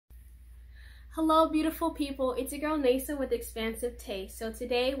Hello beautiful people, it's your girl Neyssa with XPansive Taste. So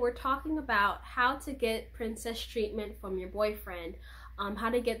today we're talking about how to get princess treatment from your boyfriend, how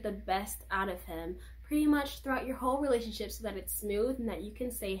to get the best out of him pretty much throughout your whole relationship so that it's smooth and that you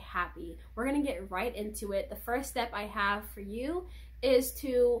can stay happy. We're gonna get right into it. The first step I have for you is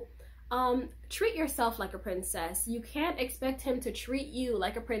to treat yourself like a princess. You can't expect him to treat you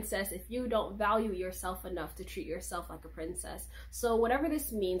like a princess if you don't value yourself enough to treat yourself like a princess. So whatever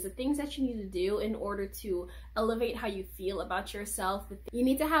this means, the things that you need to do in order to elevate how you feel about yourself, you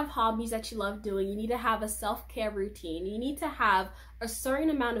need to have hobbies that you love doing. You need to have a self-care routine. You need to have a certain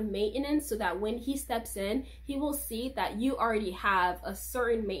amount of maintenance so that when he steps in, he will see that you already have a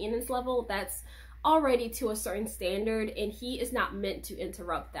certain maintenance level that's already to a certain standard, and he is not meant to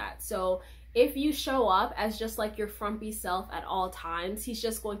interrupt that. So if you show up as just like your frumpy self at all times, he's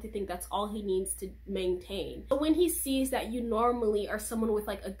just going to think that's all he needs to maintain. But when he sees that you normally are someone with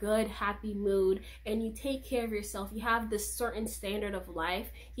like a good, happy mood and you take care of yourself, you have this certain standard of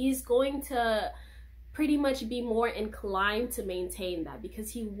life, he's going to pretty much be more inclined to maintain that because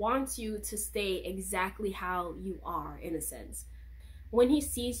he wants you to stay exactly how you are, in a sense. When he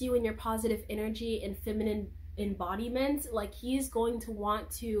sees you in your positive energy and feminine embodiment, like, he's going to want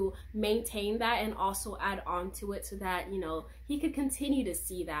to maintain that and also add on to it so that, you know, he could continue to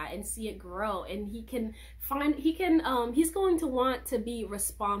see that and see it grow, and he's going to want to be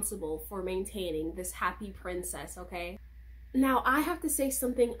responsible for maintaining this happy princess, okay? Now, I have to say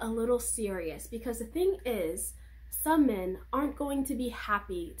something a little serious, because the thing is, some men aren't going to be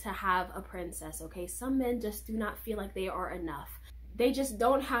happy to have a princess, okay? Some men just do not feel like they are enough. They just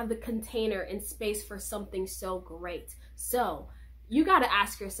don't have the container and space for something so great. So you got to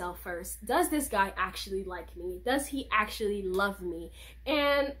ask yourself first, does this guy actually like me? Does he actually love me?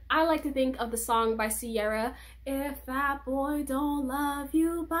 And I like to think of the song by Sierra, if that boy don't love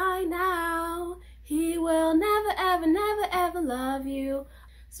you by now, he will never ever never ever love you.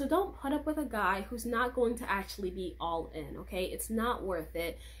 So don't put up with a guy who's not going to actually be all in, okay? It's not worth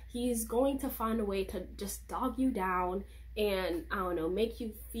it. He's going to find a way to just dog you down and, I don't know, make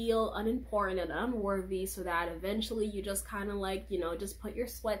you feel unimportant and unworthy, so that eventually you just kind of like, you know, just put your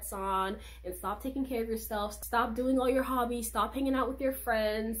sweats on and stop taking care of yourself, stop doing all your hobbies, stop hanging out with your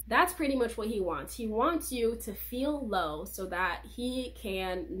friends. That's pretty much what he wants. He wants you to feel low so that he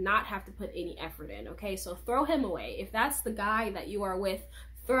can not have to put any effort in, okay? So throw him away. If that's the guy that you are with,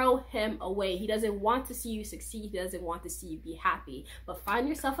 throw him away. He doesn't want to see you succeed. He doesn't want to see you be happy. But find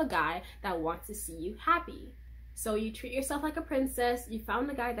yourself a guy that wants to see you happy. So you treat yourself like a princess, you found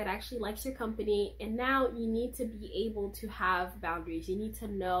a guy that actually likes your company, and now you need to be able to have boundaries. You need to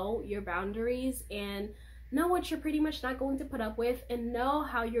know your boundaries and know what you're pretty much not going to put up with, and know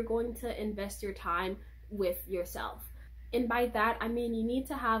how you're going to invest your time with yourself. And by that, I mean you need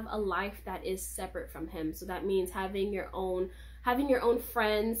to have a life that is separate from him. So that means having your own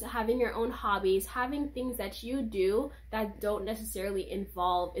friends, having your own hobbies, having things that you do that don't necessarily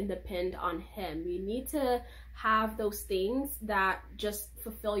involve and depend on him. You need to have those things that just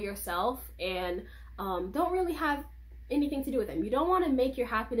fulfill yourself and don't really have anything to do with him. You don't want to make your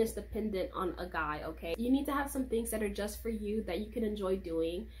happiness dependent on a guy, okay? You need to have some things that are just for you that you can enjoy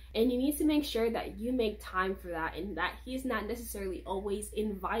doing, and you need to make sure that you make time for that and that he's not necessarily always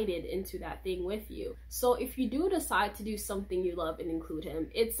invited into that thing with you. So if you do decide to do something you love and include him,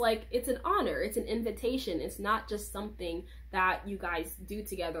 it's like, it's an honor, it's an invitation. It's not just something that you guys do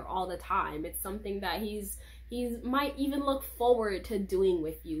together all the time. It's something that he might even look forward to doing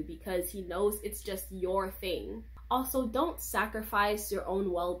with you because he knows it's just your thing. Also, don't sacrifice your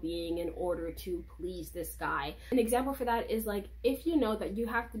own well-being in order to please this guy. An example for that is, like, if you know that you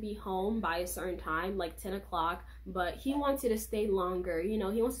have to be home by a certain time, like 10 o'clock, but he wants you to stay longer, you know,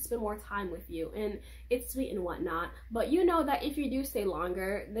 he wants to spend more time with you, and it's sweet and whatnot, but you know that if you do stay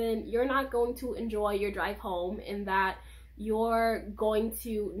longer, then you're not going to enjoy your drive home, and that you're going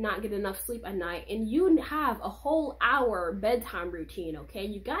to not get enough sleep at night, and you have a whole hour bedtime routine, okay?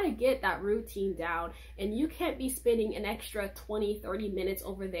 You got to get that routine down, and you can't be spending an extra 20-30 minutes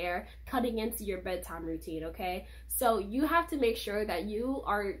over there cutting into your bedtime routine, okay? So you have to make sure that you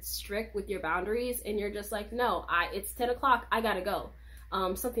are strict with your boundaries, and you're just like, no, it's 10 o'clock, I gotta go,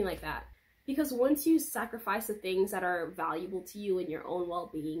 something like that. Because once you sacrifice the things that are valuable to you and your own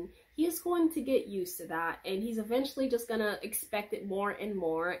well-being, he's going to get used to that, and he's eventually just gonna expect it more and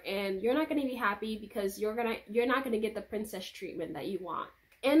more, and you're not gonna be happy because you're not gonna get the princess treatment that you want.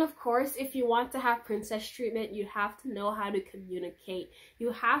 And of course, if you want to have princess treatment, you have to know how to communicate.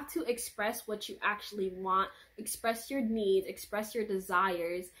 You have to express what you actually want, express your needs, express your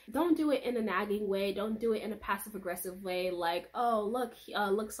desires. Don't do it in a nagging way. Don't do it in a passive aggressive way like, oh, look,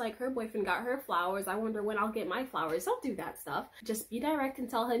 looks like her boyfriend got her flowers. I wonder when I'll get my flowers. Don't do that stuff. Just be direct and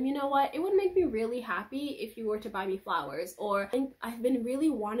tell him, you know what, it would make me really happy if you were to buy me flowers. Or I've been really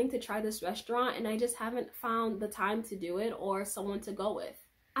wanting to try this restaurant and I just haven't found the time to do it or someone to go with.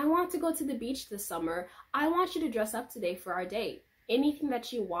 I want to go to the beach this summer. I want you to dress up today for our date. Anything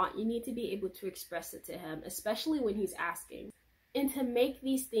that you want, you need to be able to express it to him, especially when he's asking. And to make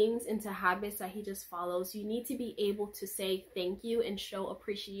these things into habits that he just follows, you need to be able to say thank you and show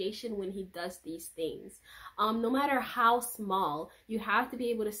appreciation when he does these things. No matter how small, you have to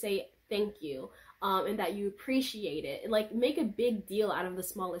be able to say thank you. And that you appreciate it. Like, make a big deal out of the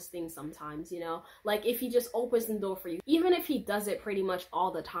smallest things sometimes, you know? Like, if he just opens the door for you, even if he does it pretty much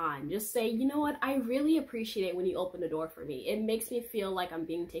all the time, just say, you know what, I really appreciate it when you open the door for me. It makes me feel like I'm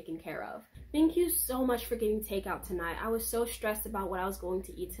being taken care of. Thank you so much for getting takeout tonight. I was so stressed about what I was going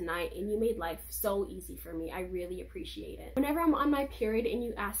to eat tonight, and you made life so easy for me. I really appreciate it. Whenever I'm on my period and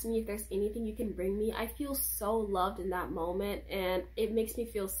you ask me if there's anything you can bring me, I feel so loved in that moment, and it makes me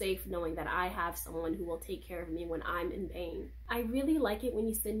feel safe knowing that I have someone who will take care of me when I'm in pain. I really like it when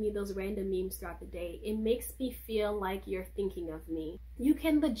you send me those random memes throughout the day. It makes me feel like you're thinking of me. You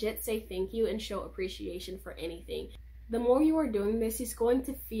can legit say thank you and show appreciation for anything. The more you are doing this, he's going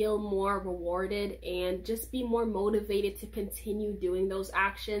to feel more rewarded and just be more motivated to continue doing those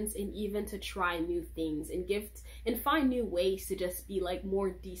actions and even to try new things and find new ways to just be like more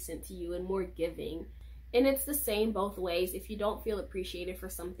decent to you and more giving. And it's the same both ways. If you don't feel appreciated for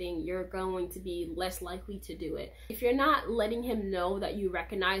something, you're going to be less likely to do it. If you're not letting him know that you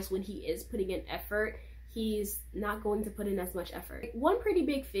recognize when he is putting in effort, he's not going to put in as much effort. One pretty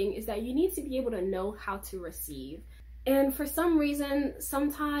big thing is that you need to be able to know how to receive. And for some reason,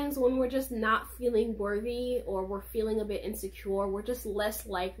 sometimes when we're just not feeling worthy or we're feeling a bit insecure, we're just less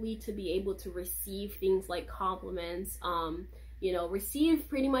likely to be able to receive things like compliments, you know, receive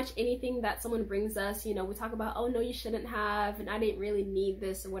pretty much anything that someone brings us. You know, we talk about, oh no, you shouldn't have, and I didn't really need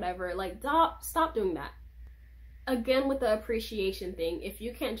this or whatever. Like, stop doing that. Again, with the appreciation thing, if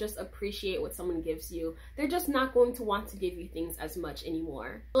you can't just appreciate what someone gives you, they're just not going to want to give you things as much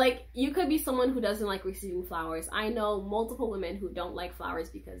anymore. Like, you could be someone who doesn't like receiving flowers. I know multiple women who don't like flowers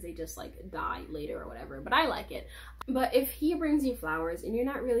because they just like die later or whatever, but I like it. But if he brings you flowers and you're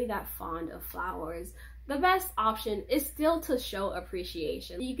not really that fond of flowers, the best option is still to show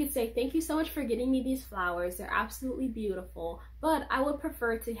appreciation. You could say, thank you so much for getting me these flowers. They're absolutely beautiful, but I would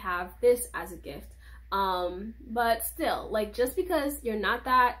prefer to have this as a gift. But still, like, just because you're not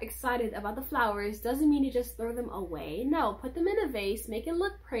that excited about the flowers doesn't mean you just throw them away. No, put them in a vase, make it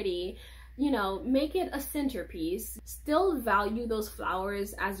look pretty, you know, make it a centerpiece. Still value those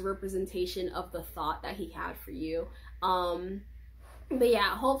flowers as a representation of the thought that he had for you. But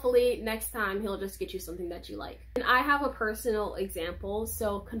yeah, hopefully next time he'll just get you something that you like. And I have a personal example,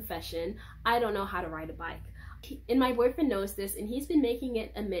 so confession, I don't know how to ride a bike. And my boyfriend knows this, and he's been making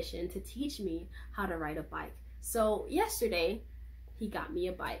it a mission to teach me how to ride a bike. So yesterday, he got me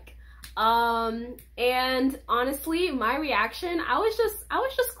a bike. And honestly, my reaction, I was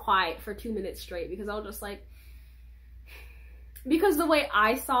just quiet for 2 minutes straight because I was just like, because the way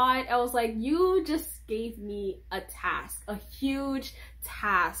I saw it, I was like, you just gave me a task, a huge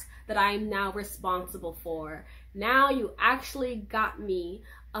task that I am now responsible for. Now you actually got me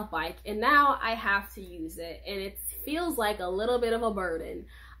a bike and now I have to use it, and it feels like a little bit of a burden.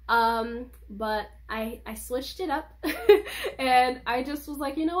 But I switched it up and I just was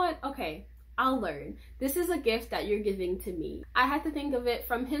like, you know what? Okay, I'll learn. This is a gift that you're giving to me. I had to think of it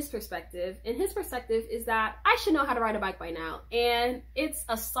from his perspective, and his perspective is that I should know how to ride a bike by now, and it's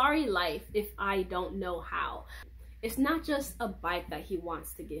a sorry life if I don't know how. It's not just a bike that he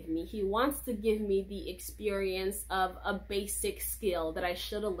wants to give me. He wants to give me the experience of a basic skill that I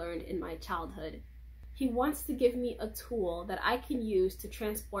should have learned in my childhood. He wants to give me a tool that I can use to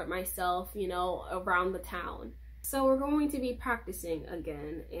transport myself, you know, around the town. So we're going to be practicing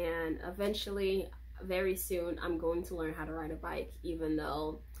again, and eventually, very soon, I'm going to learn how to ride a bike, even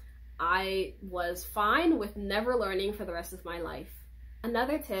though I was fine with never learning for the rest of my life.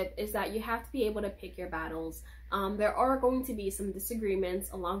 Another tip is that you have to be able to pick your battles. There are going to be some disagreements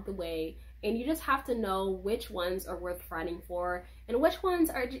along the way, and you just have to know which ones are worth fighting for and which ones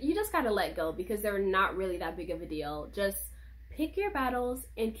are, you just gotta let go because they're not really that big of a deal. Just pick your battles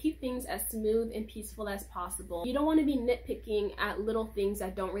and keep things as smooth and peaceful as possible. You don't want to be nitpicking at little things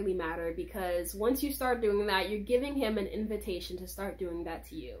that don't really matter, because once you start doing that, you're giving him an invitation to start doing that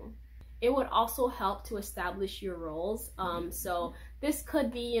to you. It would also help to establish your roles. So this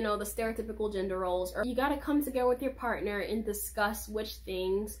could be, you know, the stereotypical gender roles, or you got to come together with your partner and discuss which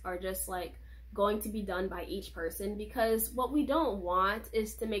things are just like going to be done by each person, because what we don't want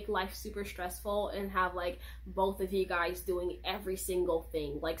is to make life super stressful and have like both of you guys doing every single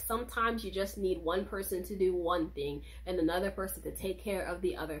thing. Like sometimes you just need one person to do one thing and another person to take care of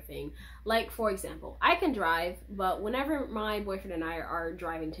the other thing. Like for example, I can drive, but whenever my boyfriend and I are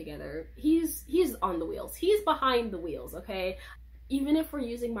driving together, he's on the wheels, he's behind the wheels, okay? Even if we're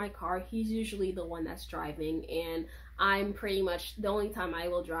using my car, he's usually the one that's driving, and I'm pretty much, the only time I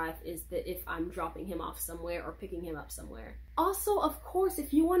will drive is that if I'm dropping him off somewhere or picking him up somewhere. Also, of course,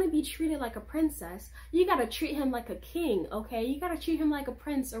 if you want to be treated like a princess, you gotta treat him like a king, okay? You gotta treat him like a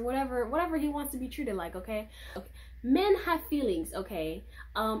prince or whatever he wants to be treated like, okay? Men have feelings, okay?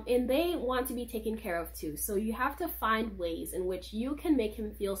 And they want to be taken care of too. So you have to find ways in which you can make him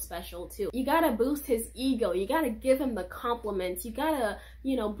feel special too. You gotta boost his ego. You gotta give him the compliments. You gotta,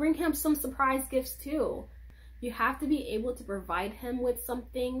 you know, bring him some surprise gifts too. You have to be able to provide him with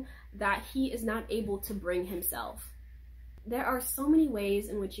something that he is not able to bring himself. There are so many ways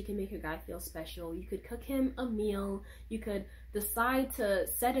in which you can make your guy feel special. You could cook him a meal. You could decide to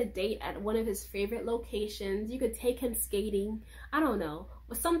set a date at one of his favorite locations. You could take him skating. I don't know.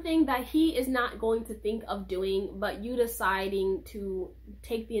 Something that he is not going to think of doing, but you deciding to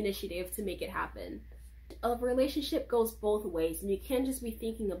take the initiative to make it happen. A relationship goes both ways, and you can't just be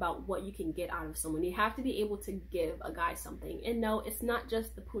thinking about what you can get out of someone. You have to be able to give a guy something. And no, it's not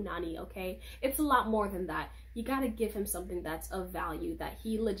just the punani, okay? It's a lot more than that. You gotta give him something that's of value that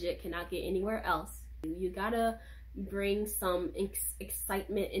he legit cannot get anywhere else. You gotta bring some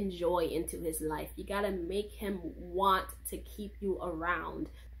excitement and joy into his life. You gotta make him want to keep you around.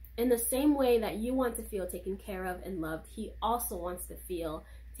 In the same way that you want to feel taken care of and loved, he also wants to feel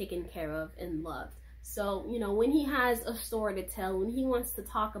taken care of and loved. So, you know, when he has a story to tell, when he wants to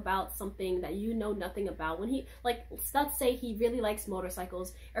talk about something that you know nothing about, when he, like, let's say he really likes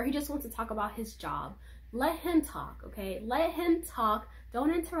motorcycles, or he just wants to talk about his job, let him talk, okay? Let him talk.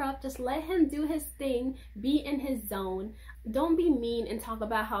 Don't interrupt. Just let him do his thing. Be in his zone. Don't be mean and talk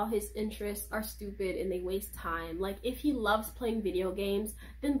about how his interests are stupid and they waste time. Like, if he loves playing video games,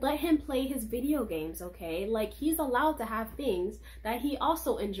 then let him play his video games, okay? Like, he's allowed to have things that he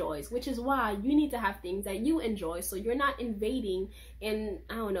also enjoys, which is why you need to have things that you enjoy, so you're not invading and,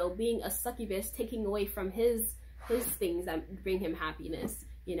 I don't know, being a succubus, taking away from his things that bring him happiness.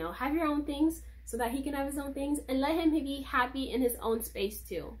 You know, have your own things so that he can have his own things, and let him be happy in his own space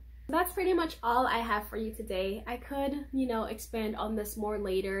too. That's pretty much all I have for you today. I could, you know, expand on this more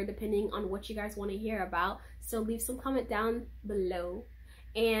later depending on what you guys want to hear about. So leave some comment down below.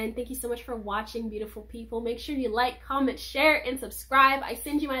 And thank you so much for watching, beautiful people. Make sure you like, comment, share, and subscribe. I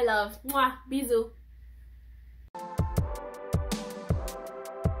send you my love. Mwah. Bisous.